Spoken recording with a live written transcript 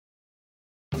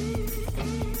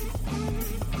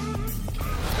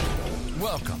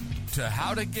Welcome to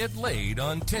How to Get Laid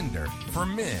on Tinder for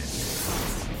Men,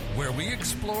 where we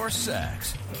explore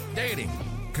sex, dating,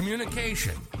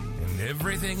 communication, and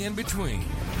everything in between.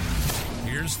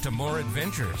 Here's to more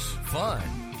adventures, fun,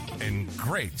 and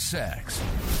great sex.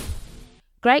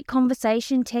 Great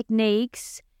conversation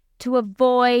techniques to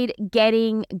avoid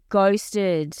getting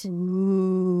ghosted.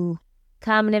 Ooh.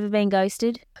 Carmen, ever been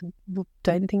ghosted?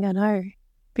 Don't think I know,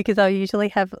 because I usually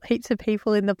have heaps of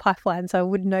people in the pipeline, so I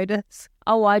would notice.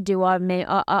 Oh, I do. I mean,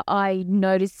 I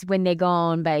notice when they're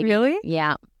gone, baby. Really?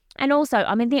 Yeah. And also,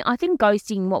 I think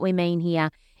ghosting, what we mean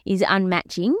here is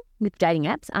unmatching with dating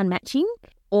apps, unmatching,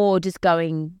 or just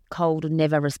going cold and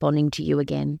never responding to you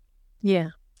again. Yeah.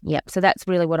 Yep. So that's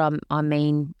really what I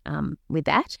mean with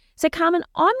that. So, Carmen,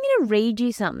 I'm going to read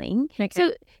you something.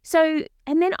 Okay. So,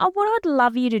 and then what I'd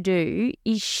love you to do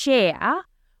is share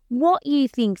what you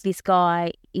think this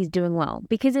guy is doing well,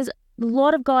 because there's a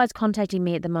lot of guys contacting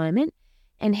me at the moment,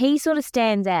 and he sort of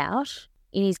stands out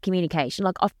in his communication.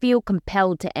 Like, I feel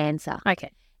compelled to answer.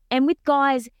 Okay. And with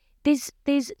guys, there's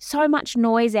so much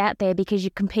noise out there because you're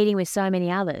competing with so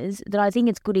many others that I think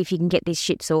it's good if you can get this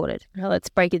shit sorted. Well, let's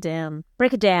break it down.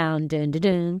 Break it down. Dun, dun,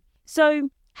 dun.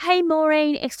 So, hey,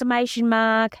 Maureen, !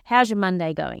 How's your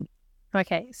Monday going?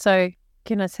 Okay, so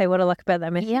can I say what I like about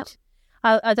that message? Yep.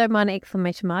 I don't mind ! In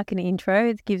the intro.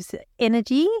 It gives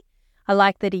energy. I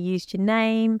like that he used your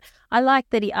name. I like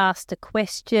that he asked a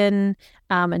question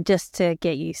and just to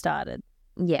get you started.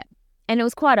 Yeah. And it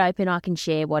was quite open. I can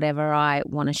share whatever I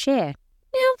want to share.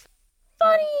 Now,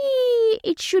 funny,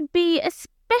 it should be a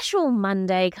special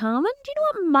Monday, Carmen. Do you know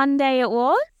what Monday it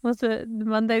was? Was it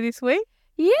Monday this week?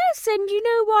 Yes, and you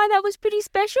know why that was pretty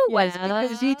special? Was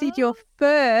because you did your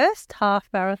first half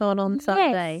marathon on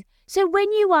Sunday. Yes. So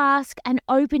when you ask an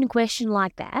open question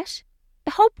like that,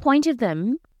 the whole point of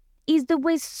them is that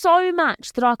there's so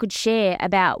much that I could share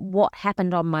about what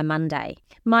happened on my Monday.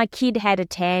 My kid had a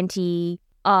tanty.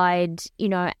 I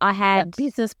had... A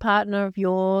business partner of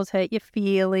yours hurt your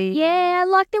feelings. Yeah,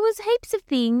 like there was heaps of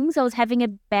things. I was having a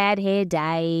bad hair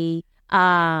day.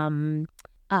 I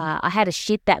had a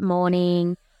shit that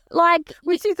morning.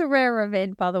 Which is a rare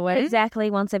event, by the way.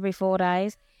 Exactly, once every 4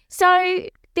 days. So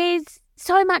there's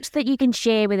so much that you can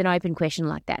share with an open question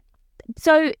like that.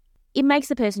 So it makes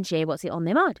the person share what's on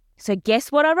their mind. So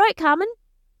guess what I wrote, Carmen?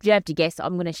 You have to guess.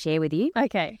 I'm going to share with you.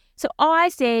 Okay. So I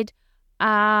said,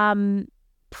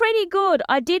 pretty good.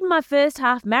 I did my first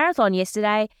half marathon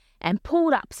yesterday and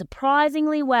pulled up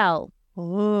surprisingly well.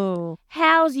 Oh.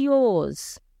 How's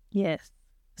yours? Yes.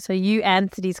 So you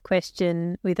answered his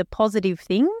question with a positive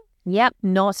thing. Yep.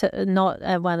 Not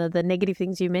one of the negative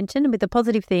things you mentioned, with a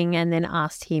positive thing, and then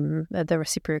asked him the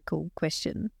reciprocal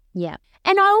question. Yeah.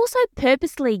 And I also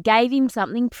purposely gave him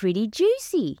something pretty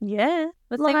juicy. Yeah.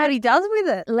 Let's see what he does with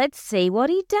it. Let's see what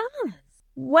he does.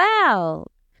 Wow.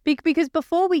 Because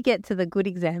before we get to the good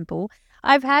example,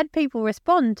 I've had people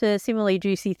respond to similarly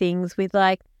juicy things with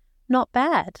not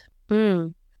bad.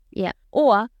 Yeah.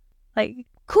 Or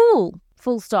cool,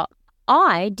 full stop.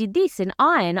 I did this and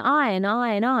I, and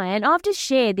I've just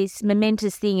shared this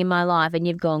momentous thing in my life and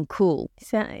you've gone cool.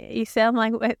 You sound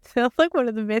like one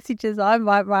of the messages I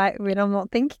might write when I'm not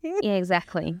thinking. Yeah,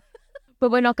 exactly. But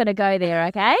we're not going to go there,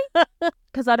 okay?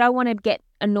 Because I don't want to get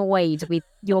annoyed with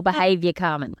your behaviour,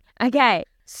 Carmen. Okay,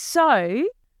 so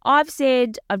I've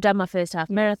said I've done my first half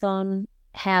marathon.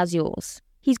 How's yours?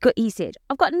 He said,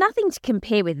 I've got nothing to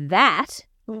compare with that.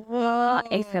 Whoa,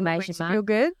 Exclamation mark. Feel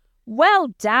good? Well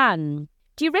done.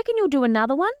 Do you reckon you'll do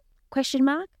another one? Question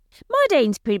mark. My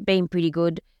day's been pretty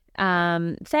good.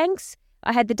 Thanks.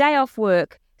 I had the day off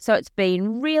work, so it's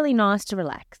been really nice to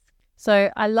relax.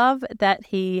 So I love that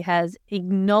he has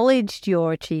acknowledged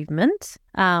your achievement,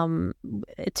 a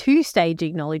two-stage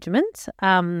acknowledgement,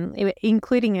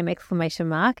 including an exclamation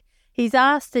mark. He's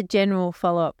asked a general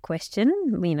follow-up question,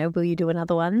 will you do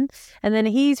another one? And then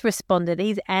he's responded,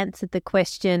 he's answered the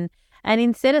question. And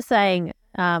instead of saying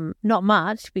not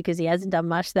much, because he hasn't done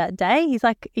much that day,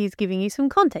 he's giving you some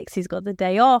context. He's got the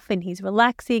day off and he's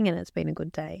relaxing and it's been a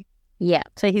good day. Yeah.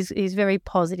 So he's very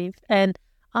positive. And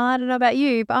I don't know about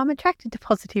you, but I'm attracted to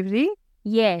positivity.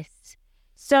 Yes.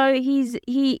 So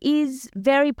he is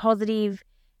very positive,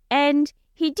 and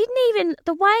he didn't even,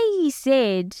 the way he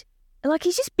said,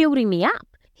 he's just building me up.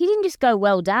 He didn't just go,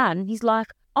 well done. He's like,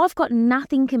 I've got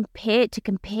nothing to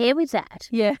compare with that.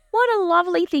 Yeah. What a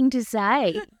lovely thing to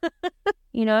say,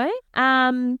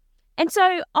 And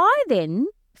so I then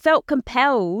felt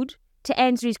compelled to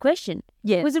answer his question.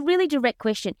 Yeah. It was a really direct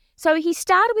question. So he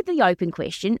started with the open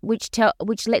question, which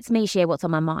lets me share what's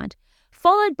on my mind,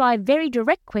 followed by a very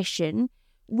direct question,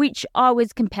 which I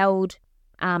was compelled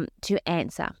to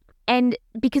answer. And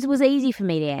because it was easy for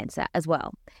me to answer as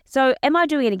well. So am I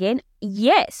doing it again?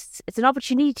 Yes. It's an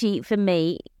opportunity for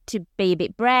me to be a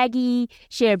bit braggy,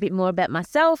 share a bit more about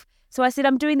myself. So I said,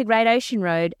 I'm doing the Great Ocean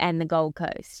Road and the Gold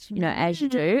Coast, as you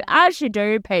do. As you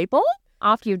do, people,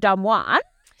 after you've done one.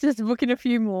 Just booking a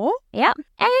few more. Yeah.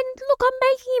 And look, I'm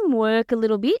making him work a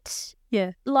little bit.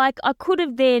 Yeah. Like I could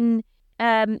have then,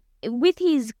 with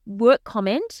his work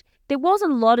comment, there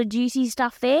wasn't a lot of juicy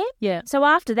stuff there. Yeah. So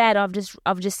after that, I've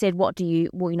just said, what do you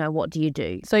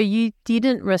do? So you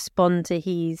didn't respond to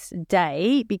his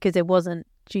day because there wasn't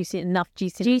enough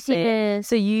juiciness there.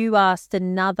 So you asked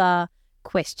another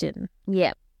question.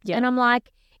 Yeah. Yeah. And I'm like,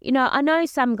 I know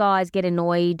some guys get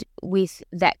annoyed with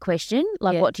that question,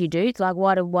 like, what do you do? It's like,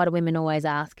 why do women always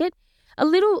ask it?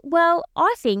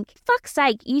 I think, fuck's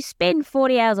sake, you spend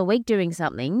 40 hours a week doing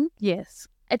something. Yes.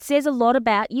 It says a lot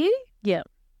about you. Yeah.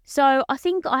 So I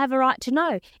think I have a right to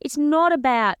know. It's not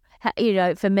about,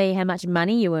 for me, how much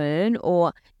money you earn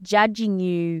or judging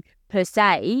you per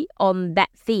se on that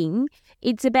thing.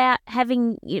 It's about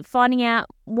finding out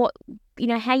what,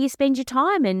 how you spend your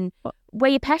time and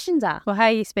where your passions are. Well, how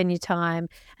you spend your time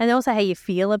and also how you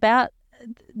feel about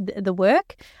the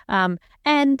work.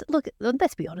 And look,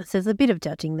 let's be honest, there's a bit of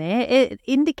judging there. It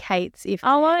indicates if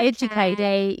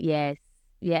educated. Yes.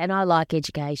 Yeah, and I like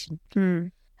education. Hmm.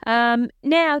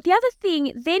 Now, the other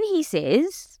thing, then he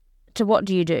says, to what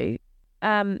do you do?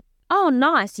 Oh,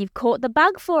 nice, you've caught the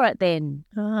bug for it then.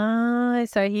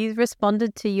 So he's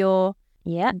responded to your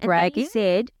bragging. And he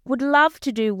said, would love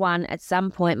to do one at some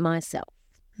point myself.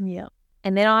 Yeah.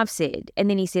 And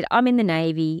then he said, I'm in the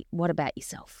Navy. What about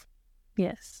yourself?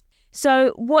 Yes.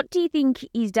 So what do you think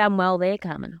he's done well there,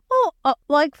 Carmen? Well,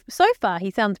 so far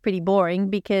he sounds pretty boring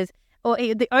because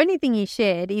the only thing he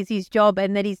shared is his job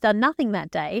and that he's done nothing that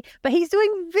day, but he's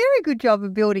doing a very good job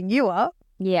of building you up.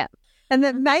 Yeah. And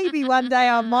that maybe one day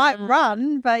I might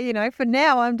run, but, for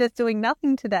now I'm just doing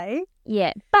nothing today.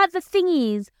 Yeah. But the thing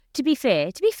is, to be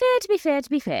fair,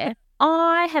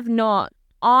 I have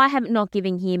not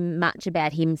given him much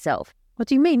about himself. What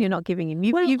do you mean you're not giving him?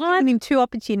 You've given him 2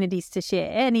 opportunities to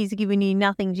share and he's given you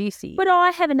nothing juicy. But I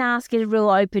haven't asked a real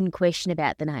open question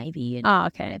about the Navy and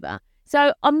okay. whatever.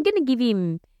 So I'm going to give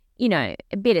him, a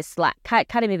bit of slack, cut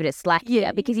him a bit of slack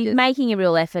here because he's making a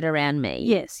real effort around me.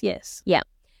 Yes. Yeah.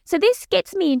 So this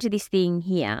gets me into this thing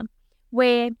here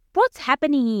where what's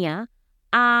happening here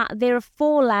there are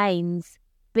 4 lanes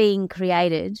being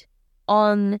created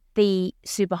on the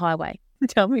superhighway.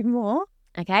 Tell me more.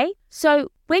 Okay. So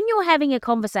when you're having a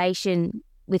conversation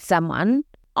with someone,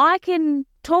 I can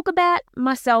talk about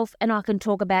myself and I can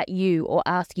talk about you or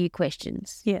ask you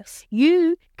questions. Yes.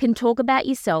 You can talk about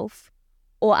yourself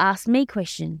or ask me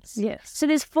questions. Yes. So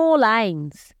there's 4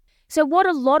 lanes. So what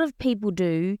a lot of people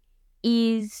do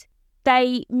is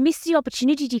they miss the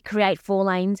opportunity to create 4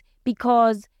 lanes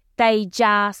because they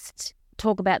just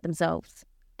talk about themselves.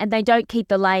 And they don't keep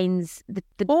the lanes.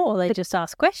 Or they just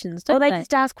ask questions, don't they? Or they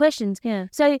just ask questions. Yeah.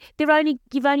 So you've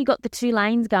only got the 2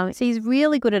 lanes going. So he's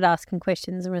really good at asking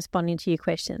questions and responding to your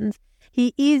questions.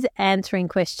 He is answering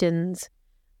questions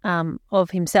of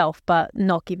himself, but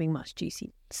not giving much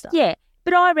juicy stuff. Yeah.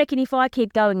 But I reckon if I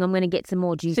keep going, I'm going to get some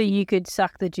more juice. So you could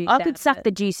suck the juice I could suck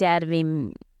the juice out of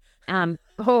him.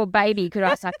 Oh, baby, could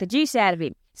I suck the juice out of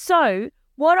him? So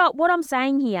what I'm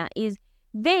saying here is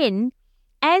then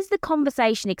as the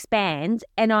conversation expands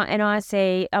and I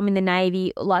say I'm in the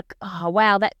Navy, like, oh,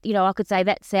 wow, that, I could say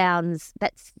that sounds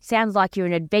like you're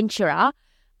an adventurer.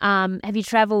 Have you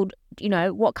travelled,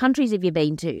 what countries have you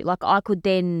been to? Like I could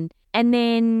then, and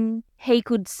then he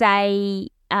could say,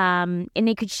 and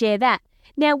he could share that.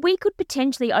 Now we could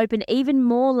potentially open even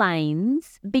more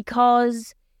lanes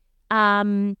because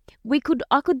I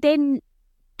could then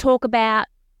talk about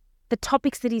the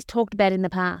topics that he's talked about in the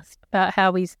past. About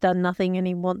how he's done nothing and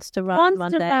he wants to run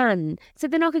one day. So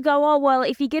then I could go, oh, well,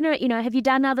 if you're going to, have you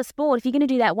done other sport? If you're going to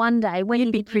do that one day, when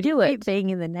you'd be pretty do it? Being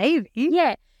in the Navy.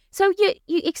 Yeah. So you're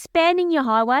expanding your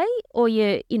highway or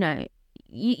your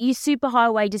super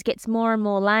highway just gets more and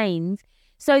more lanes.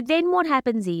 So then what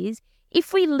happens is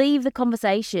if we leave the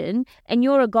conversation and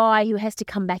you're a guy who has to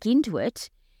come back into it,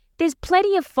 there's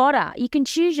plenty of fodder. You can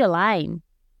choose your lane.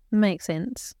 Makes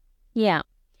sense. Yeah.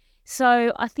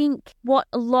 So I think what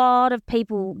a lot of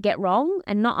people get wrong,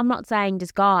 and I'm not saying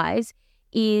just guys,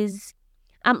 is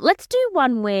let's do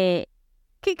one where...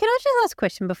 Can I just ask a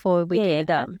question before we do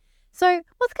that? So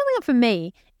what's coming up for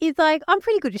me is like I'm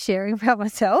pretty good at sharing about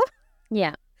myself.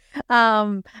 Yeah.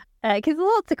 Because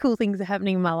lots of cool things are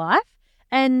happening in my life.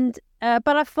 And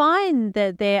but I find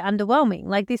that they're underwhelming.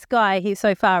 Like this guy, he's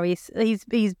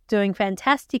doing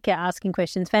fantastic at asking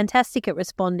questions, fantastic at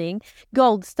responding,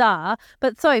 gold star.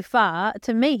 But so far,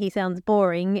 to me, he sounds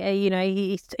boring.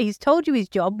 He's told you his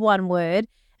job, one word,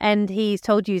 and he's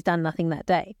told you he's done nothing that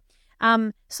day.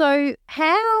 So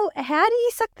how do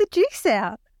you suck the juice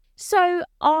out? So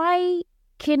I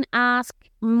can ask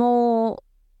more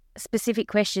specific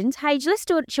questions. Hey, let's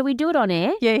do it. Shall we do it on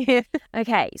air? Yeah.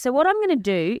 Okay. So what I'm going to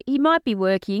do, he might be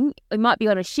working. He might be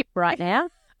on a ship right now.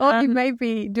 Or you may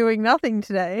be doing nothing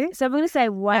today. So I'm going to say,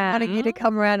 wow. I wanted you to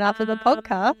come around after the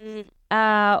podcast.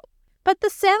 But the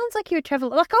sounds like you're a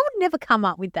traveler. Like, I would never come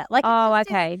up with that. Like, oh, it's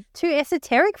okay. Too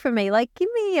esoteric for me. Like, give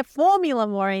me a formula,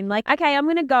 Maureen. Like, okay, I'm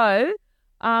going to go.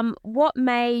 What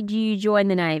made you join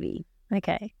the Navy?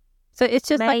 Okay. So it's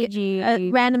just a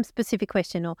random specific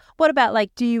question. Or what about,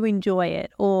 like, do you enjoy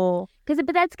it? Or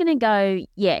but that's going to go,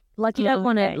 yeah. Like, you don't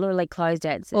want to literally closed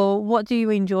answer. Or what do you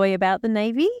enjoy about the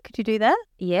Navy? Could you do that?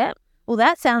 Yeah. Well,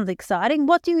 that sounds exciting.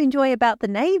 What do you enjoy about the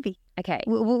Navy? Okay.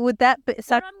 Would that be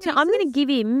I'm going to give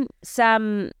him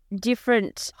some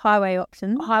different highway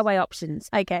options.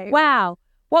 Okay. Wow.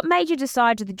 What made you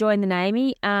decide to join the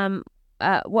Navy?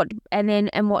 What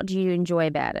do you enjoy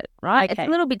about it? Right. Okay. It's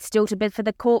a little bit stilted, but for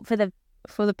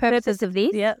the purpose of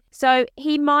this. Yeah. So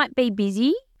he might be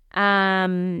busy.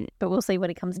 But we'll see what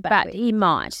he comes back with. But he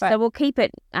might. Right. So we'll keep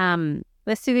it.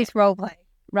 Let's do this role play.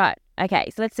 Right. Okay.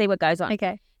 So let's see what goes on.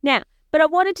 Okay. Now, but I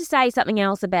wanted to say something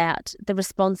else about the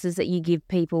responses that you give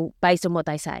people based on what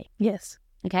they say. Yes.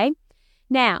 Okay.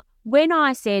 Now, when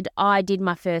I said I did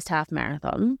my first half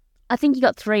marathon, I think you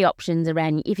got 3 options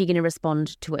around if you're going to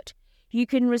respond to it. You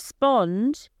can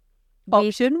respond.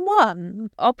 Option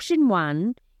 1. Option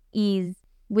 1 is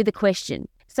with a question.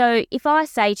 So if I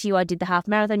say to you I did the half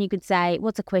marathon, you could say,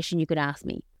 what's a question you could ask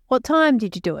me? What time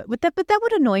did you do it? But that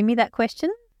would annoy me, that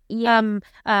question. Yeah.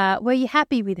 Were you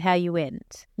happy with how you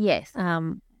went? Yes.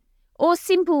 Or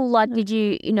simple, like, how did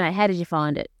you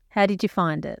find it? How did you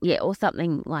find it? Yeah, or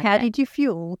something like that. How did you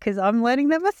fuel? Because I'm learning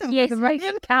that myself. Yes,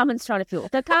 Carmen's trying to fuel.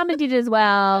 So Carmen did it as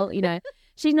well,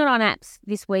 She's not on apps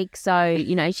this week, so,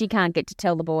 she can't get to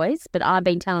tell the boys. But I've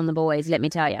been telling the boys, let me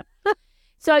tell you.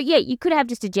 So, yeah, you could have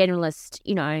just a generalist,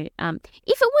 if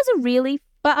it was a really...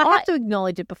 But I have to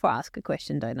acknowledge it before I ask a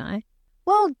question, don't I?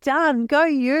 Well done. Go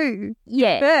you.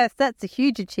 Yeah. First, that's a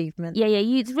huge achievement. Yeah.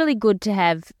 It's really good to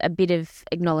have a bit of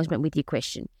acknowledgement with your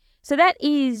question. So that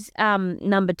is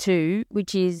number 2,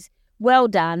 which is, well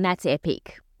done, that's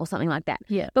epic, or something like that.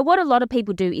 Yeah. But what a lot of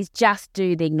people do is just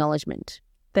do the acknowledgement.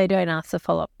 They don't ask the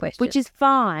follow-up question. Which is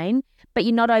fine, but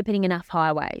you're not opening enough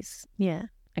highways. Yeah.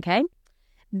 Okay?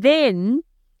 Then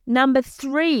number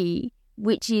 3,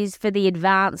 which is for the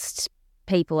advanced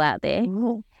people out there.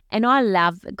 Ooh. And I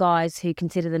love guys who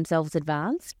consider themselves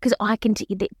advanced because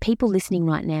people listening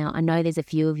right now, I know there's a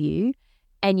few of you,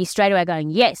 and you straight away going,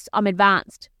 yes, I'm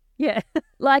advanced. Yeah.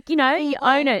 Like, you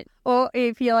own it. Or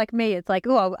if you're like me, it's like,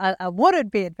 oh, I want to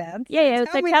be advanced. Yeah.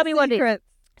 So tell me what it is.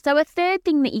 So a third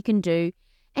thing that you can do,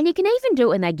 and you can even do it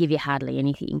when they give you hardly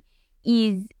anything,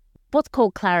 is what's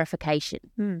called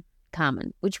clarification,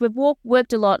 Carmen, which we've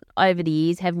worked a lot over the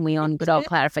years, haven't we, on good old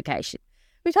clarification.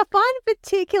 Which I find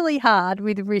particularly hard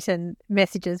with written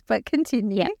messages, but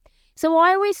continue. Yeah. So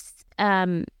I always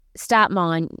start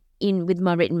mine with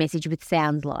my written message with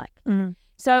sounds like. Mm.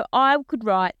 So I could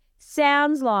write,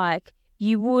 sounds like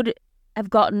you would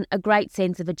have gotten a great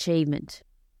sense of achievement.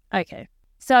 Okay.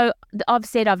 So I've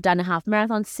said I've done a half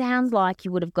marathon. Sounds like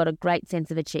you would have got a great sense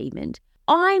of achievement.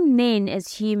 I'm then,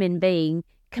 as human being,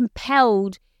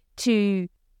 compelled to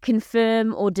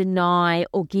confirm or deny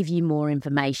or give you more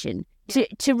information.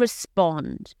 To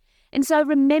respond. And so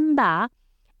remember,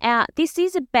 this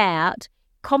is about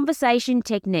conversation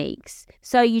techniques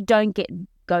so you don't get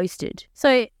ghosted.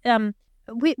 So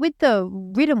with the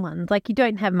written ones, like, you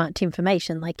don't have much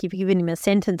information. Like, you've given him a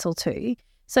sentence or 2.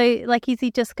 So, like, is he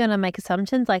just going to make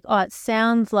assumptions? Like, oh, it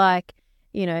sounds like,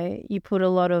 you put a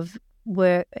lot of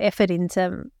effort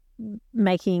into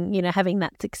making, having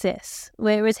that success.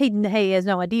 Whereas he has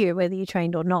no idea whether you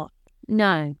trained or not.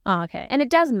 No. Oh, okay. And it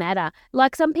doesn't matter.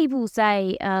 Like, some people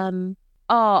say, I'm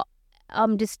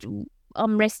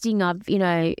resting.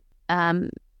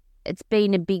 It's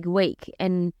been a big week.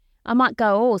 And I might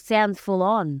go, sounds full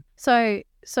on. So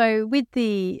with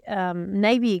the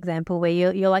Navy example where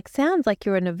you're like, sounds like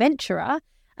you're an adventurer,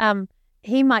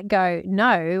 he might go,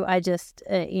 no, I just,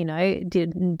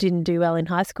 didn't do well in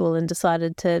high school and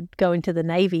decided to go into the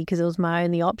Navy because it was my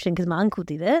only option because my uncle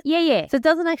did it. Yeah. So it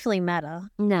doesn't actually matter.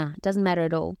 No, it doesn't matter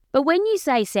at all. But when you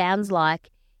say sounds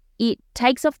like, it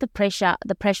takes off the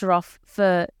pressure off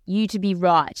for you to be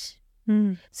right.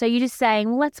 So you're just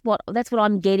saying, well, that's what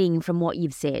I'm getting from what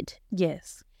you've said.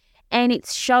 Yes. And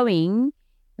it's showing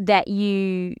that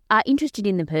you are interested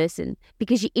in the person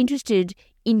because you're interested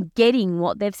in getting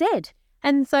what they've said.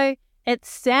 And so it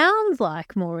sounds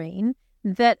like, Maureen,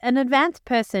 that an advanced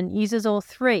person uses all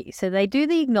three. So they do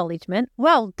the acknowledgement.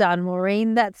 Well done,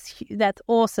 Maureen. That's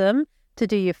awesome to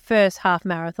do your first half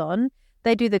marathon.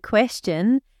 They do the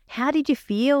question. How did you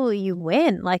feel you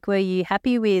went? Like, were you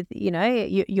happy with,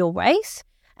 your race?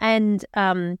 And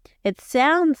it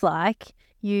sounds like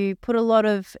you put a lot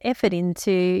of effort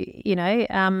into,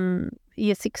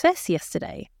 your success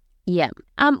yesterday. Yeah.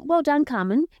 Well done,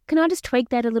 Carmen. Can I just tweak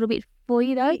that a little bit for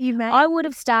you, though? You may. I would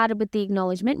have started with the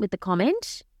acknowledgement, with the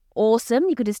comment. Awesome.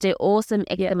 You could just do awesome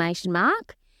exclamation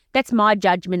mark. That's my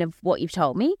judgment of what you've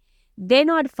told me. Then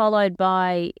I'd followed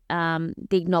by the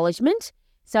acknowledgement.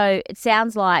 So it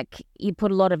sounds like you put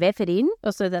a lot of effort in.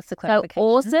 Also, that's the So clarification.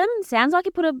 awesome. Sounds like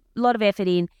you put a lot of effort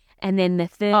in. And then the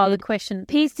third. Oh, the question.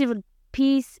 Peace.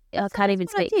 I can't even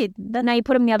speak. I did. No, you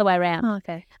put them the other way around. Oh,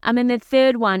 okay. And then the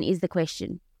third one is the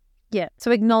question. Yeah.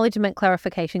 So acknowledgement,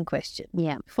 clarification, question.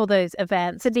 Yeah. For those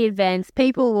advanced So the advanced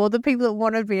people or the people that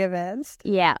want to be advanced.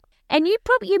 Yeah. And you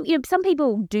probably, some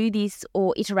people do this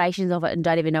or iterations of it and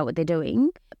don't even know what they're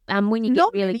doing. When you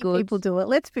Not get really many good. people do it,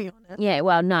 let's be honest. Yeah,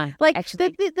 well, no. Like, actually.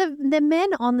 the men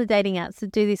on the dating apps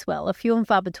that do this well are few and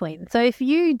far between. So if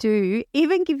you do,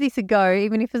 even give this a go,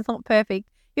 even if it's not perfect,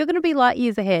 you're going to be light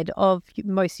years ahead of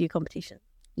most of your competition.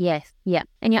 Yes, yeah.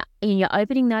 And you're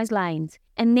opening those lanes.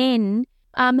 And then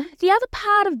the other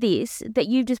part of this that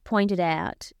you've just pointed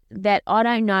out that I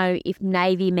don't know if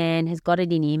Navy man has got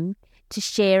it in him to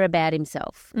share about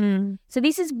himself. So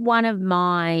this is one of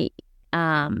my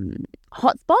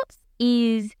hotspots,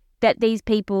 is that these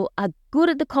people are good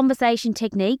at the conversation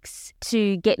techniques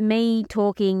to get me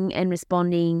talking and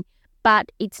responding,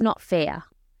 but it's not fair.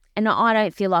 And I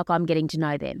don't feel like I'm getting to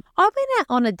know them. I went out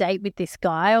on a date with this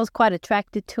guy. I was quite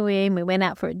attracted to him. We went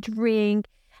out for a drink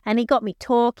and he got me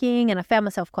talking and I found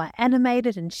myself quite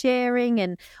animated and sharing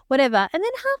and whatever. And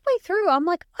then halfway through, I'm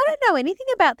like, I don't know anything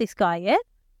about this guy yet.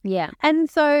 Yeah. And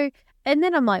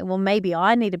then I'm like, well, maybe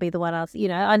I need to be the one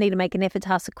I need to make an effort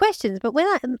to ask the questions. But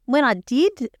when I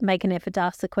did make an effort to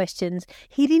ask the questions,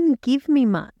 he didn't give me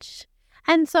much.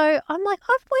 And so I'm like,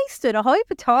 I've wasted a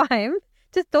heap of time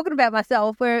just talking about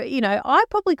myself where, I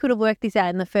probably could have worked this out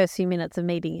in the first few minutes of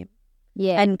meeting him.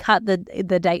 Yeah. And cut the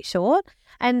date short.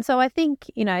 And so I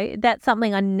think, that's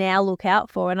something I now look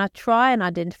out for and I try and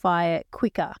identify it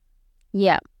quicker.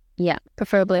 Yeah. Yeah.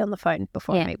 Preferably on the phone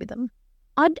before I meet with them.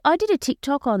 I did a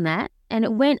TikTok on that and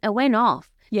it went off.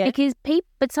 Yeah. Because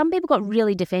but some people got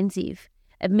really defensive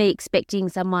of me expecting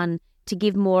someone to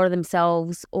give more of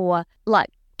themselves or like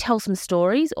tell some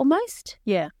stories almost.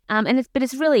 Yeah. But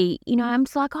it's really, I'm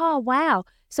just like, oh wow.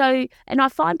 So, and I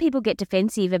find people get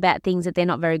defensive about things that they're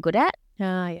not very good at.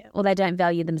 Yeah. Or they don't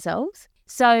value themselves.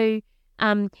 So,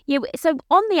 so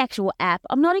on the actual app,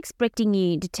 I'm not expecting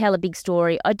you to tell a big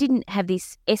story. I didn't have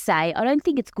this essay. I don't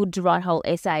think it's good to write whole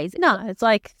essays. No, it's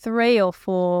like 3 or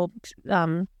 4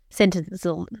 sentences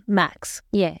max.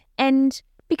 Yeah. And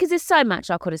because there's so much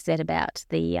I could have said about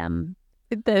the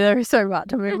There is so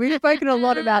much. I mean, we've spoken a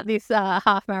lot about this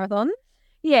half marathon.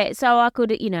 Yeah, so I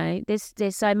could,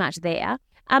 there's so much there.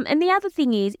 And the other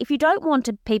thing is, if you don't want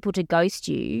people to ghost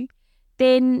you,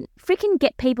 then freaking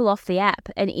get people off the app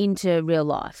and into real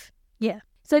life. Yeah.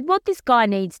 So what this guy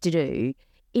needs to do,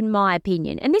 in my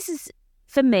opinion, and this is,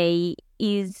 for me,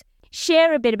 is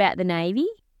share a bit about the Navy.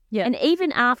 Yeah. And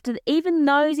even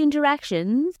those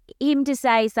interactions, him to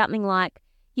say something like,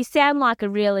 you sound like a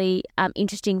really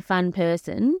interesting, fun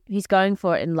person who's going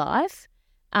for it in life.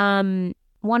 Want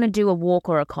to do a walk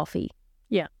or a coffee.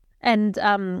 Yeah. And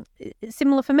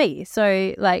similar for me.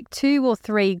 So like 2 or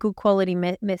 3 good quality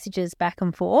messages back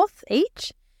and forth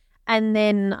each. And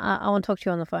then I want to talk to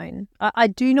you on the phone. I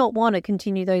do not want to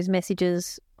continue those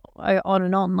messages on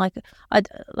and on. I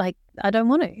don't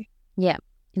want to. Yeah,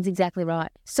 it's exactly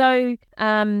right. So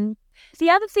the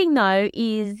other thing though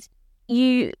is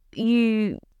you've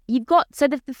got, so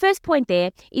the first point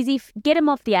there is get them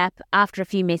off the app after a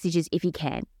few messages if you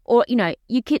can. Or,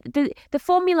 you can, the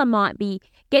formula might be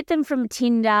get them from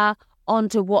Tinder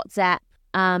onto WhatsApp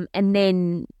and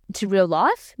then to real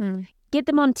life. Get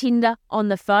them on Tinder on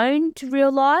the phone to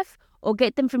real life, or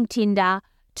get them from Tinder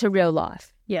to real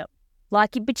life. Yeah.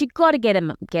 But you got to get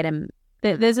them.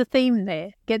 There's a theme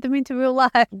there. Get them into real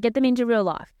life. Get them into real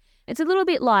life. It's a little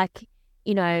bit like,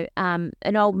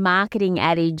 an old marketing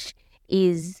adage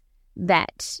is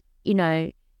that, you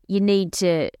need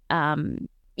to,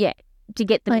 to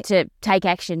get them to take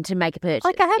action to make a purchase.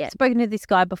 Like I have spoken to this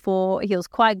guy before. He was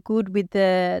quite good with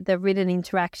the written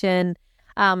interaction,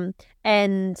 and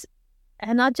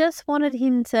I just wanted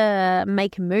him to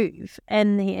make a move,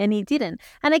 and he didn't.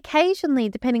 And occasionally,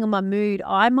 depending on my mood,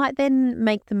 I might then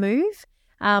make the move.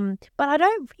 But I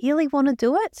don't really want to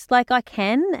do it. Like I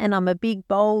can, and I'm a big,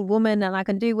 bold woman, and I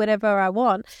can do whatever I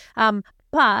want.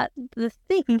 But the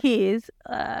thing is,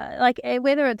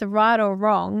 whether it's right or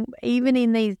wrong, even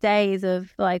in these days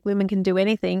of like women can do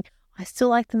anything, I still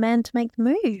like the man to make the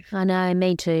move. I know,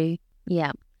 me too.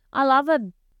 Yeah. I love a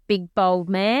big, bold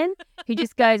man who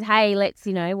just goes, hey, let's,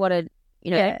 Yeah.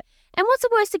 And what's the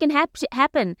worst that can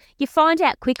happen? You find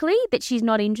out quickly that she's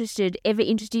not ever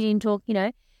interested in talk,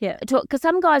 Yeah. Because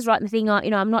some guys write the thing,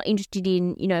 I'm not interested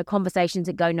in, conversations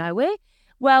that go nowhere.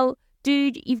 Well,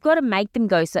 dude, you've got to make them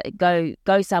go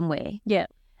somewhere. Yeah.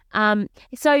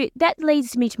 So that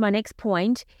leads me to my next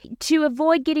point. To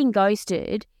avoid getting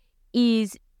ghosted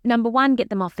is, number one, get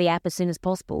them off the app as soon as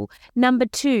possible. Number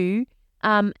two,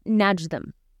 nudge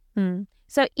them.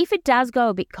 So if it does go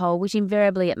a bit cold, which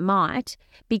invariably it might,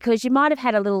 because you might have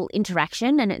had a little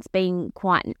interaction and it's been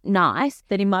quite nice.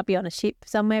 That he might be on a ship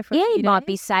somewhere for he might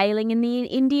be sailing in the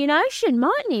Indian Ocean,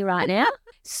 mightn't he, right now?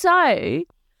 So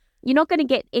you're not going to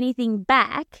get anything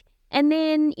back. And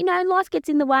then, life gets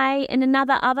in the way, and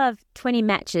other 20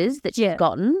 matches that she's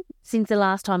gotten since the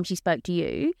last time she spoke to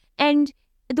you. And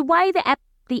the way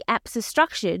the apps are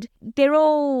structured, they're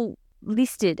all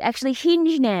listed. Actually,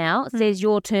 Hinge now says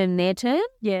your turn, their turn.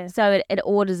 Yeah. So it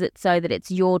orders it so that it's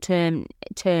your turn.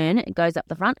 It goes up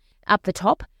the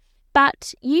top.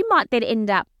 But you might then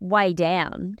end up way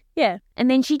down. Yeah.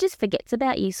 And then she just forgets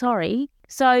about you, sorry.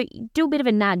 So do a bit of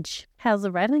a nudge. How's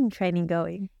the running training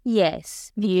going?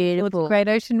 Yes. Beautiful. Great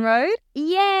Ocean Road?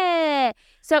 Yeah.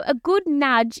 So a good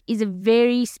nudge is a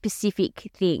very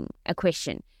specific thing, a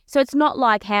question. So it's not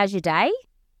like, how's your day?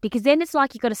 Because then it's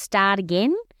like you've got to start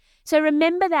again. So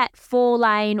remember that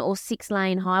 4-lane or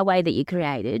 6-lane highway that you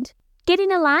created. Get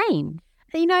in a lane.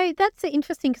 That's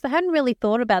interesting because I hadn't really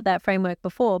thought about that framework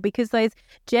before, because those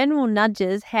general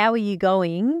nudges, how are you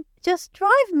going, just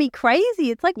drive me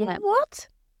crazy. It's like, what?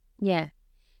 Yeah.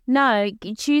 No,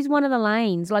 choose one of the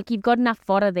lanes. Like, you've got enough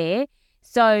fodder there.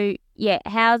 So, yeah,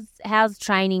 how's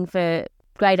training for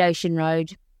Great Ocean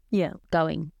Road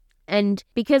going? And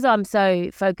because I'm so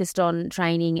focused on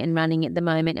training and running at the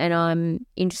moment, and I'm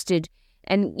interested,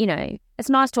 and, it's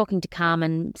nice talking to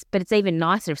Carmen, but it's even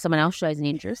nicer if someone else shows an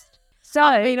interest. So,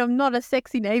 I'm not a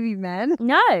sexy Navy man.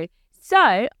 No.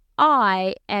 So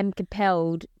I am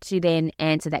compelled to then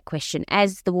answer that question,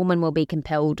 as the woman will be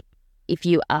compelled if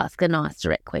you ask a nice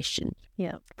direct question.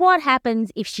 Yeah. What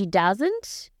happens if she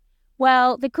doesn't?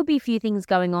 Well, there could be a few things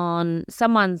going on.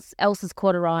 Someone else has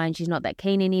caught her eye and she's not that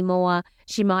keen anymore.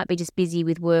 She might be just busy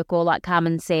with work, or like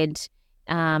Carmen said,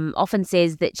 often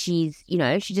says that she's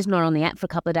just not on the app for a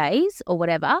couple of days or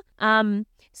whatever.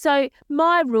 So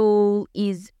my rule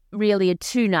is really a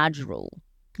 2-nudge rule.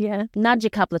 Yeah. Nudge a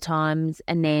couple of times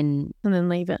and then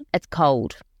leave it. It's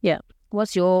cold. Yeah.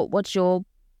 What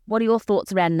are your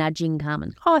thoughts around nudging,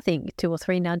 Carmen? I think 2 or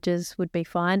 3 nudges would be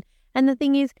fine. And the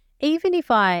thing is, even if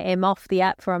I am off the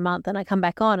app for a month and I come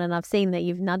back on and I've seen that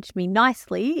you've nudged me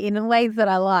nicely in ways that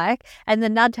I like, and the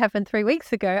nudge happened 3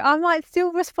 weeks ago, I might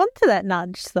still respond to that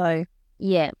nudge. So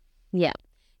yeah.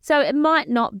 So it might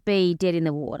not be dead in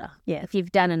the water. Yeah. If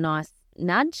you've done a nice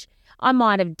nudge. I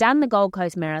might have done the Gold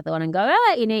Coast Marathon and go,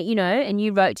 and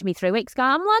you wrote to me 3 weeks ago.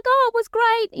 I'm like, it was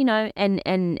great, and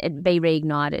it'd be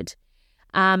reignited.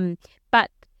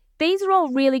 But these are all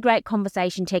really great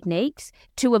conversation techniques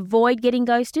to avoid getting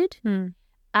ghosted.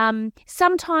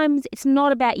 Sometimes it's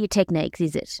not about your techniques,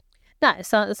 is it? No,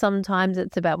 sometimes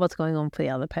it's about what's going on for the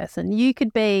other person. You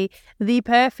could be the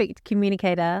perfect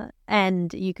communicator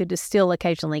and you could just still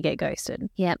occasionally get ghosted.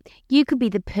 Yeah. You could be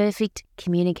the perfect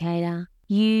communicator.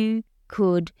 You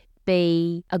could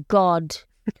be a god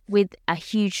with a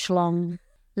huge schlong.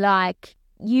 Like,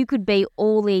 you could be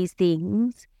all these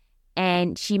things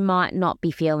and she might not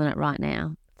be feeling it right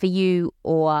now for you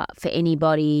or for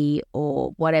anybody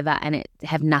or whatever, and it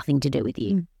have nothing to do with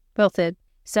you. Well said.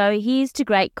 So here's to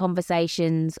great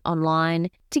conversations online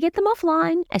to get them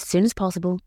offline as soon as possible.